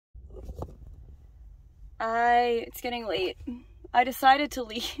It's getting late. I decided to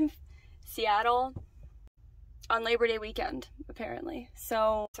leave Seattle on Labor Day weekend, apparently.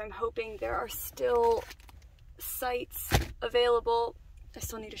 So I'm hoping there are still sites available. I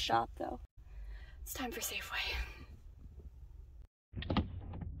still need to shop though. It's time for Safeway.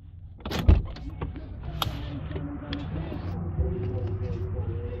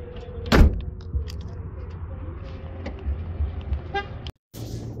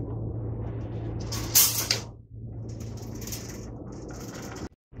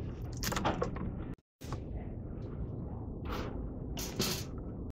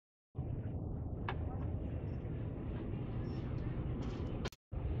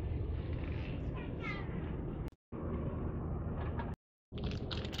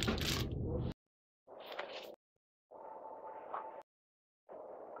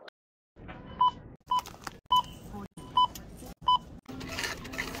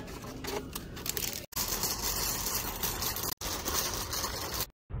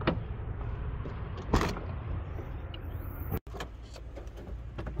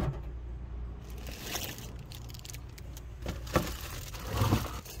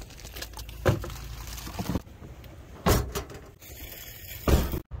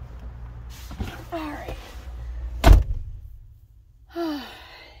 Alright.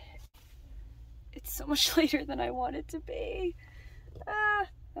 It's so much later than I want it to be.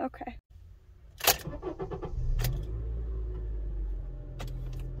 Okay.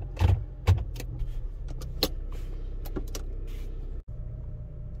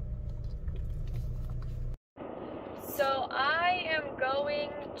 So I am going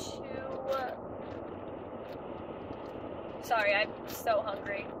to... Sorry, I'm so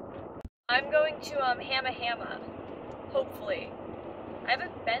hungry. I'm going to Hamma Hamma, hopefully. I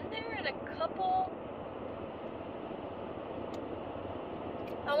haven't been there in a couple...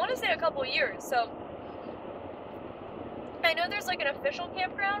 I want to say a couple years, so... I know there's like an official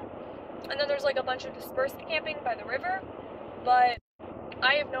campground, and then there's like a bunch of dispersed camping by the river, but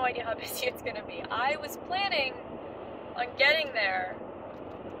I have no idea how busy it's gonna be. I was planning on getting there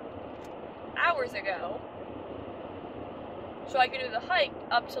hours ago, so I could do the hike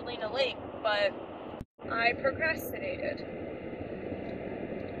up to Lena Lake, but I procrastinated.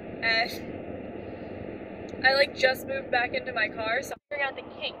 And I like just moved back into my car, so I'm figuring out the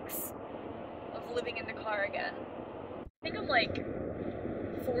kinks of living in the car again. I think I'm like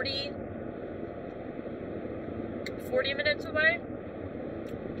 40 minutes away.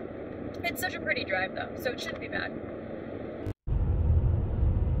 It's such a pretty drive though, so it shouldn't be bad.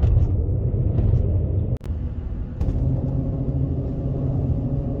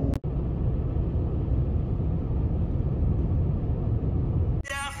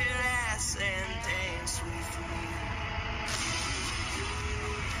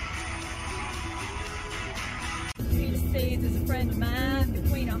 Spades is a friend of mine, the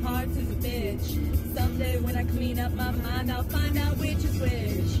queen of hearts is a bitch. Someday when I clean up my mind, I'll find out which is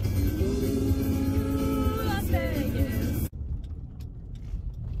which. Ooh, Las Vegas.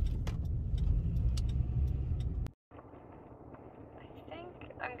 I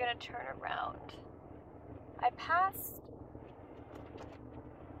think I'm gonna turn around. I passed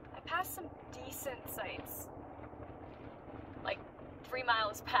some decent sites, like 3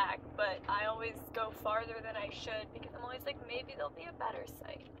 miles back, but I always go farther than I should because I'm always like, maybe there'll be a better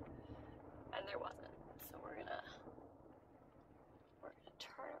site, and there wasn't. So we're gonna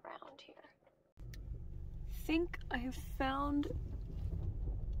turn around here. I think I have found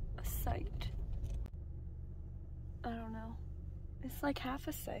a site. I don't know. It's like half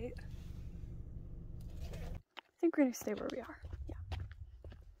a site. I think we're gonna stay where we are. Yeah.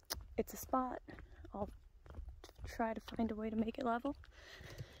 It's a spot. I'll try to find a way to make it level.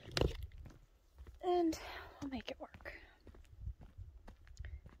 And we'll make it work.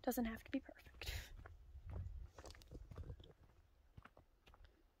 Doesn't have to be perfect.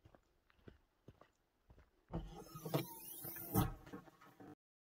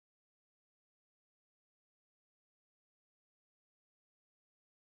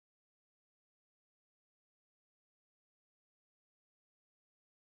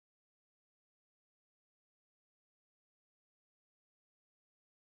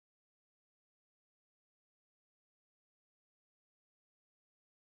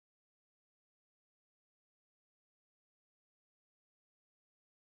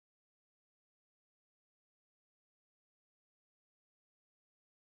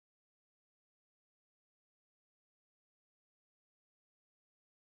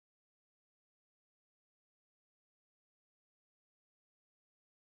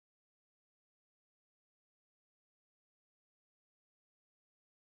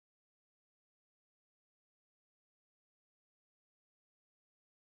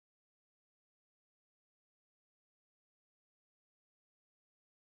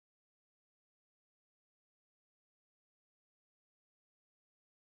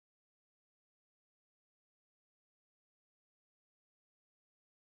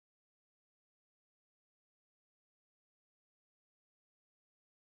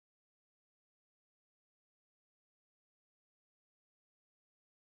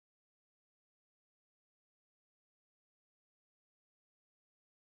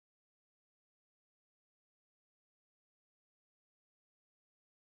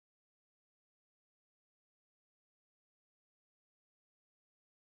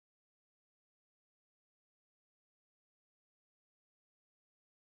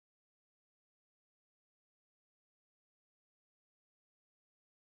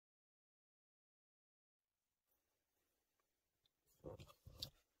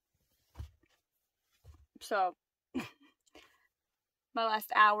 So, my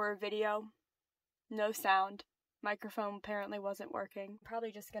last hour video, no sound. Microphone apparently wasn't working.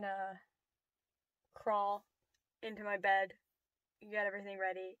 Probably just gonna crawl into my bed, get everything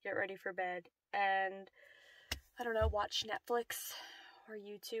ready, get ready for bed, and I don't know, watch Netflix or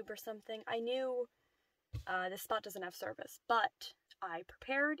YouTube or something. I knew this spot doesn't have service, but I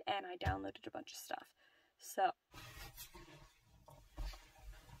prepared and I downloaded a bunch of stuff. So,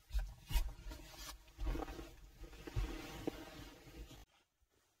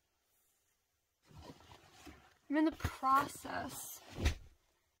 I'm in the process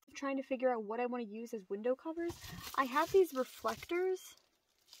of trying to figure out what I want to use as window covers. I have these reflectors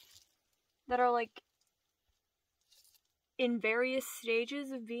that are like in various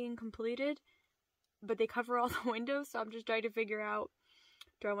stages of being completed, but they cover all the windows, so I'm just trying to figure out,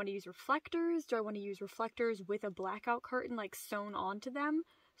 do I want to use reflectors? Do I want to use reflectors with a blackout curtain like sewn onto them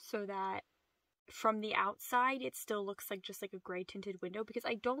so that from the outside it still looks like just like a gray tinted window? Because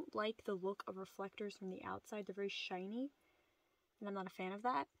I don't like the look of reflectors from the outside. They're very shiny and I'm not a fan of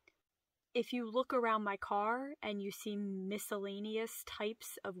that. If you look around my car and you see miscellaneous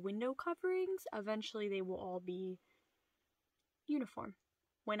types of window coverings, eventually they will all be uniform.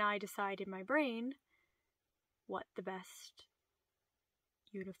 When I decide in my brain what the best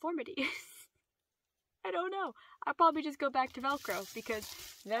uniformity is, I don't know. I'll probably just go back to Velcro because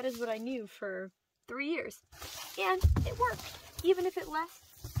that is what I knew for 3 years. And it worked, even if it left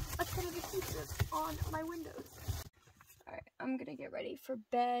a ton of adhesive on my windows. Alright, I'm gonna get ready for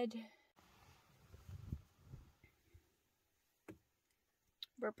bed.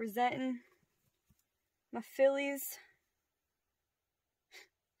 Representing my Phillies.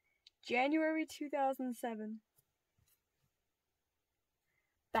 January 2007.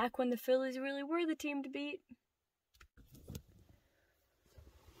 Back when the Phillies really were the team to beat.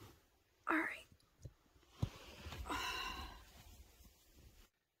 Alright.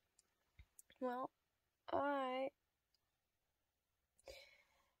 Well, I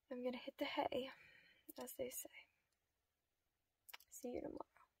am gonna hit the hay, as they say. See you tomorrow.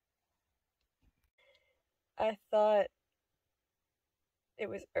 I thought it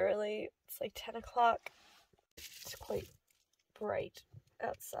was early. It's like 10 o'clock. It's quite bright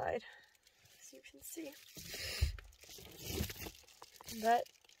outside, as you can see. But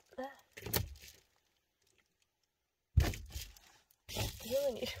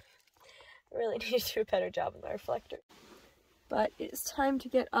I really need to do a better job with my reflector. But it's time to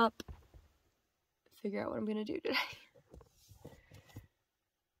get up, figure out what I'm gonna do today.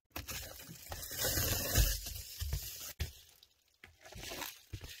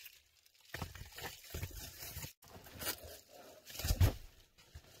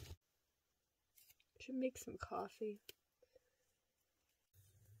 Should make some coffee.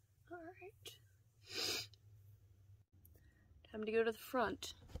 Alright. Time to go to the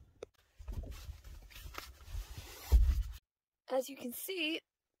front. As you can see,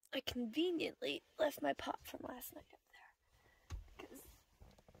 I conveniently left my pot from last night up there. Because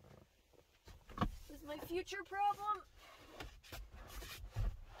this is my future problem.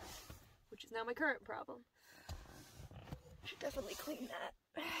 Which is now my current problem. Should definitely clean that.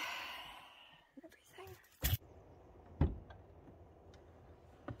 Everything.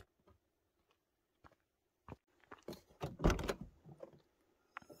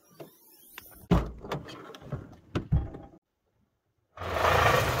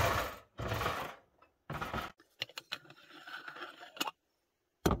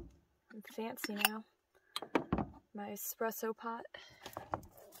 I'm fancy now. My espresso pot.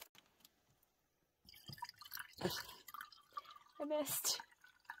 I missed.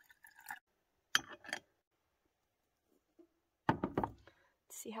 Let's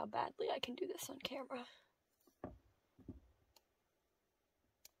see how badly I can do this on camera.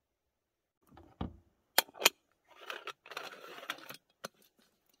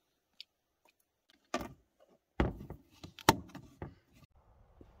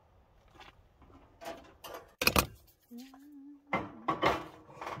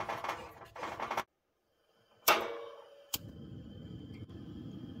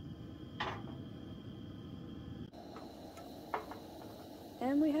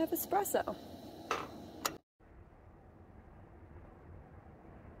 And we have espresso.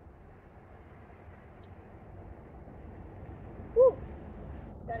 Woo!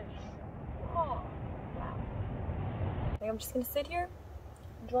 That is, oh, wow. I think I'm just gonna sit here,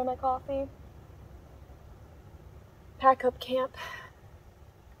 enjoy my coffee, pack up camp.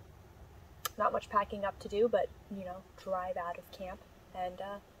 Not much packing up to do, but, you know, drive out of camp and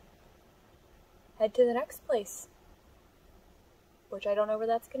head to the next place. Which I don't know where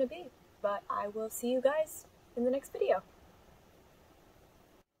that's gonna be. But I will see you guys in the next video.